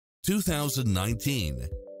2019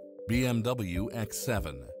 BMW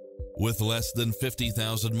X7. With less than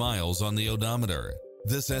 50,000 miles on the odometer,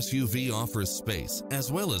 this SUV offers space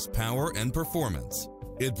as well as power and performance.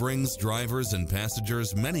 It brings drivers and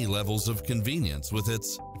passengers many levels of convenience with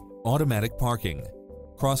its automatic parking,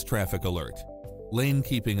 cross-traffic alert, lane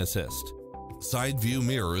keeping assist, side view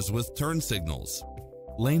mirrors with turn signals,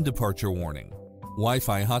 lane departure warning,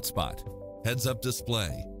 Wi-Fi hotspot, heads-up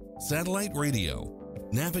display, satellite radio,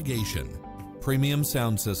 navigation, premium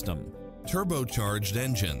sound system, turbocharged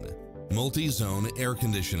engine, multi-zone air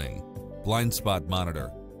conditioning, blind spot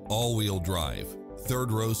monitor, all-wheel drive,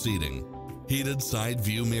 third-row seating, heated side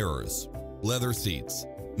view mirrors, leather seats,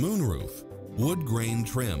 moonroof, wood grain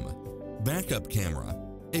trim, backup camera.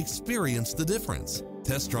 Experience the difference.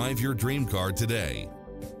 Test drive your dream car today.